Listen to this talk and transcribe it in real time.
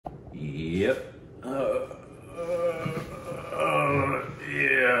Yep.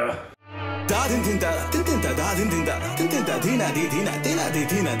 Yeah.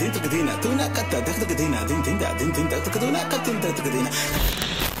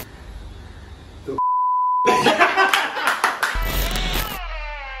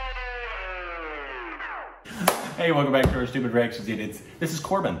 Hey, welcome back to our Stupid Reactions. This is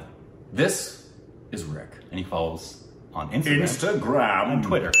Corbin. This is Rick. And he follows on Instagram and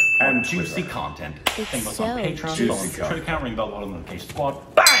Twitter. And juicy content. Think about on Patreon, follow on the Twitter account, ring the bell, on the notification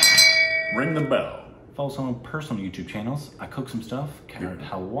squad. Bang! Ring the bell. Follow some of my personal YouTube channels. I cook some stuff. Carrot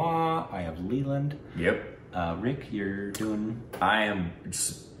Hawa. I have Leland. Yep. Rick, you're doing... I am...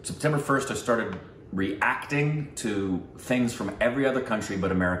 September 1st, I started reacting to things from every other country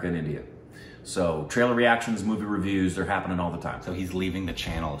but America and India. So, trailer reactions, movie reviews, they're happening all the time. So he's leaving the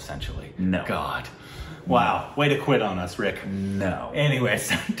channel, essentially. No. God. Wow. Way to quit on us, Rick. No.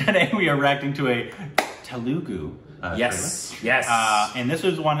 Anyways, today we are reacting to a Telugu yes. trailer. Yes. And this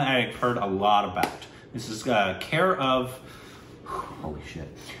is one I've heard a lot about. This is care of... Holy shit.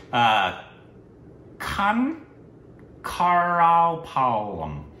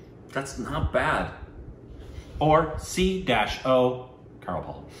 Kancharapalem. That's not bad. Or C-O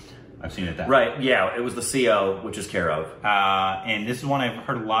Carapalem. I've seen it that way. Right, yeah, it was the CO, which is care of. And this is one I've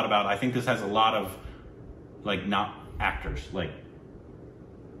heard a lot about. I think this has a lot of, like, not actors, like,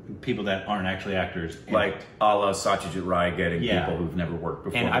 people that aren't actually actors. Like, a la Satyajit Ray getting people who've never worked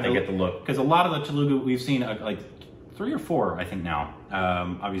before, but they get the look. Because a lot of the Telugu, we've seen, like, 3 or 4, I think, now.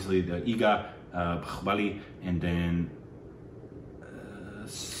 Obviously, the Iga, Bali, and then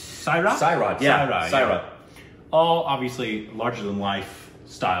Saira? Saira, yeah. Saira. All, obviously, larger-than-life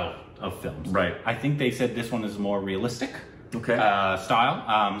style of films. Right. I think they said this one is more realistic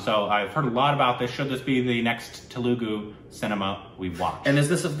style. So I've heard a lot about this. Should this be the next Telugu cinema we watch? And is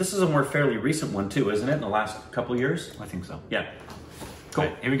this this is a more fairly recent one too, isn't it? In the last couple of years? I think so. Yeah. Cool.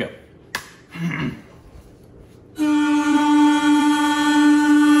 Right, here we go.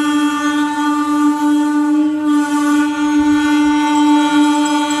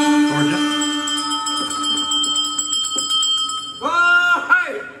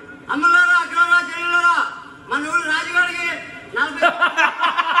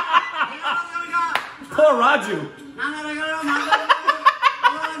 Poor Raju.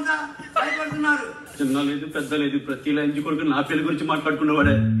 చిన్నలేదు పెద్దలేదు ప్రతి లంచి కొడుకు నా పెళ్లి గురించి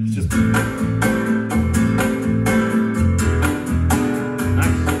మాట్లాడుకున్నవాడే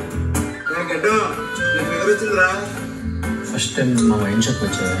first time మా wine shop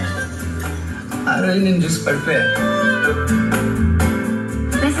వచ్చా ఆ రోజు నేను చూసి పడిపోయా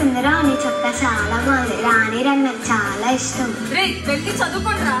అని చెప్తా చాలా బాగుంది రాణి రన్ నాకు చాలా ఇష్టం రే వెళ్ళి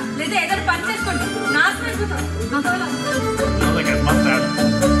చదువుకోండిరా లేదా ఏదైనా పని చేసుకోండి నాశనం అయిపోతాం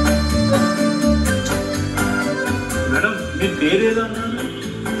మేడం మీ పేరేదో అన్నారు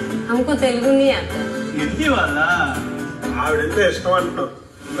हमको तेलुगु नहीं आता హిందీ వాళ్ళ ఆవిడంటే ఇష్టం అంటున్నావు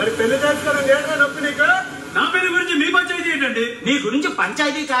మరి పెళ్లి చేసుకోవడం ఏంటో నొప్పి నీకు నా పెళ్లి గురించి మీ పంచాయతీ ఏంటండి నీ గురించి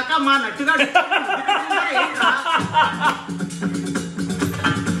పంచాయతీ కాక మా నట్టుగా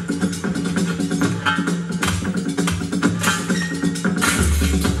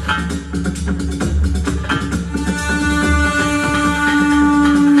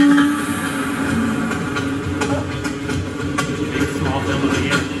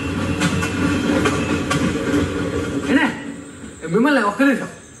మిమ్మల్ని ఒక్క నిమిషం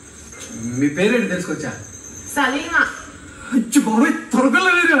మీ పేరేంటి తెలుసుకొచ్చా सलीमा అచ్చి బాబాయ్ త్వరగా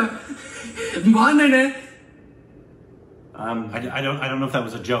బాగున్నాడే I don't know if that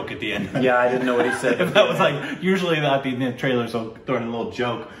was a joke at the end. Yeah, I didn't know what he said. If that was like, usually at the end of the trailer, so throwing a little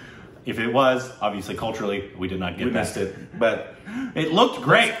joke. If it was, obviously culturally, we did not get that. We missed it. But it looked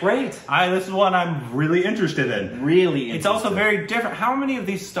great. Great. This is one I'm really interested in. Really interested. It's also very different. How many of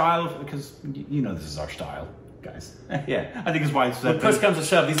these styles, because you know this is our style, guys. Yeah. I think it's why it's when push comes to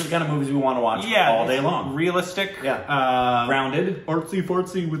shove, these are the kind of movies we want to watch all day long. Realistic. Yeah. Grounded.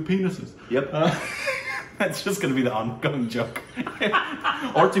 Artsy-fartsy with penises. Yep. That's just going to be the ongoing joke.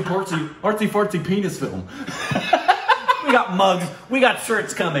 Artsy-fartsy penis film. We got mugs. We got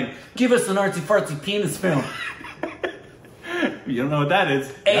shirts coming. Give us an artsy-fartsy penis film. You don't know what that is.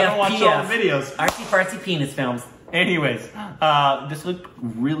 AFPF. I don't watch all the videos. Artsy-fartsy penis films. Anyways, this looked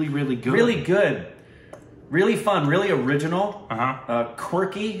really, really good. Really good. Really fun. Really original.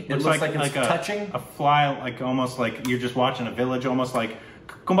 Quirky. It looks like it's touching. A fly, like almost like you're just watching a village, almost like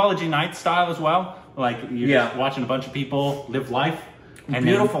Kumbalaji Night style as well. Like you're just watching a bunch of people live life. And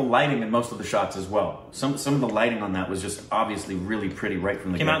beautiful lighting in most of the shots as well. Some of the lighting on that was just obviously really pretty right from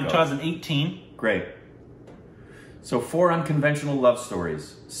the get-go. Came out in 2018. Great. So 4 unconventional love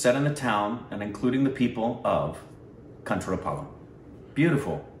stories set in the town and including the people of Kancharapalem.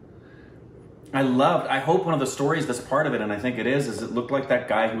 Beautiful. I hope one of the stories that's part of it, and I think it is it looked like that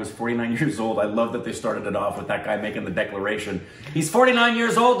guy who was 49 years old. I love that they started it off with that guy making the declaration. He's 49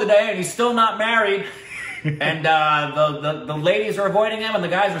 years old today and he's still not married. And the ladies are avoiding him and the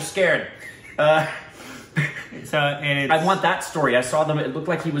guys are scared. I want that story. I saw them. It looked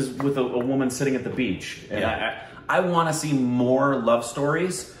like he was with a woman sitting at the beach. And I want to see more love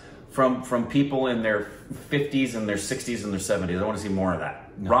stories from people in their 50s and their 60s and their 70s. I want to see more of that.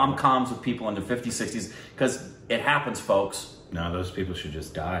 No. Rom-coms with people in their 50s, 60s, because it happens, folks. No, those people should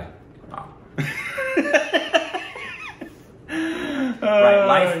just die. Oh.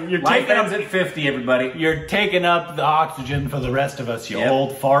 Right, life ends at 50, everybody. You're taking up the oxygen for the rest of us, you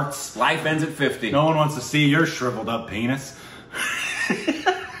old farts. Life ends at 50. No one wants to see your shriveled up penis. How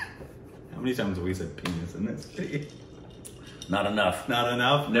many times have we said penis in this video? Not enough. Not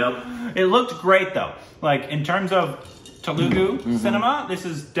enough? Nope. It looked great though. Like in terms of Telugu cinema, this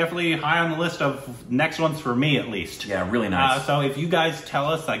is definitely high on the list of next ones for me at least. Yeah, really nice. So if you guys tell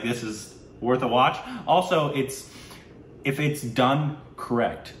us like this is worth a watch. Also, if it's done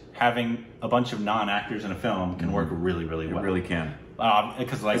correct, having a bunch of non-actors in a film can work really, really well. It really can.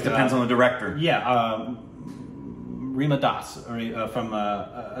 Because like it depends on the director. Yeah, Rima Das from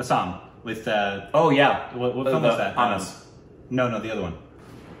Assam with oh yeah, what film was that? HANOZ. No, the other one,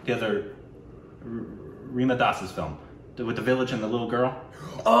 the other Rima Das's film with the village and the little girl.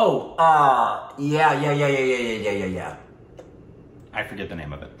 Oh, yeah. I forget the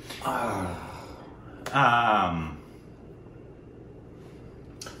name of it.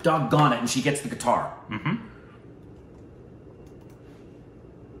 Doggone it, and she gets the guitar.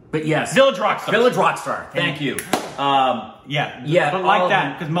 But yes. Village Rockstar. Village Rockstar. Thank you. Yeah, but like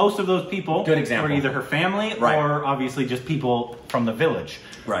that, because most of those people good example. were either her family or obviously just people from the village.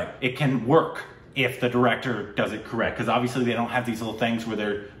 Right. It can work if the director does it correct, because obviously they don't have these little things where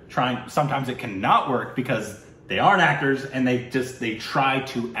they're trying. Sometimes it cannot work because they aren't actors and they try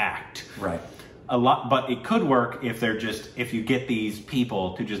to act. Right. A lot, but it could work if you get these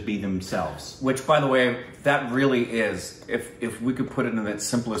people to just be themselves. Which, by the way, that really is, if we could put it in its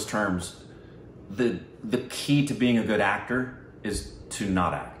simplest terms, the key to being a good actor is to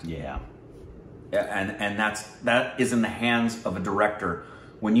not act. Yeah. And that is in the hands of a director.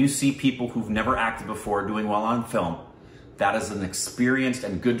 When you see people who've never acted before doing well on film, that is an experienced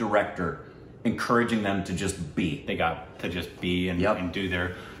and good director encouraging them to just be. They got to just be and do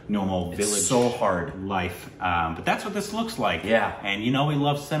their normal village so hard life. But that's what this looks like. Yeah. And you know we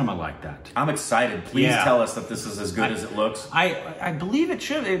love cinema like that. I'm excited. Please tell us that this is as good as it looks. I believe it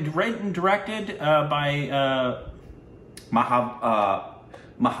should. It's written and directed by Maha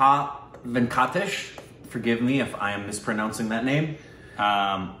Venkatesh. Forgive me if I am mispronouncing that name.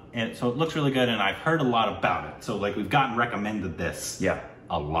 And so it looks really good, and I've heard a lot about it. So like we've gotten recommended this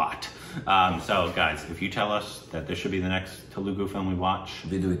a lot. So guys, if you tell us that this should be the next Telugu film we watch,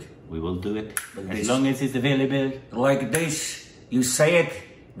 we do it. We will do it as long as it's available. Like this, you say it,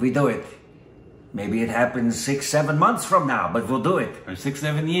 we do it. Maybe it happens 6-7 months from now, but we'll do it. Or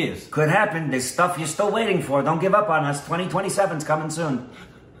 6-7 years. Could happen. There's stuff you're still waiting for. Don't give up on us. 2027's coming soon.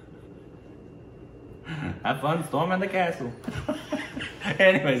 Have fun storming the castle.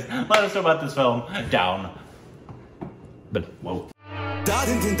 Anyways, let us know about this film. Down. But whoa.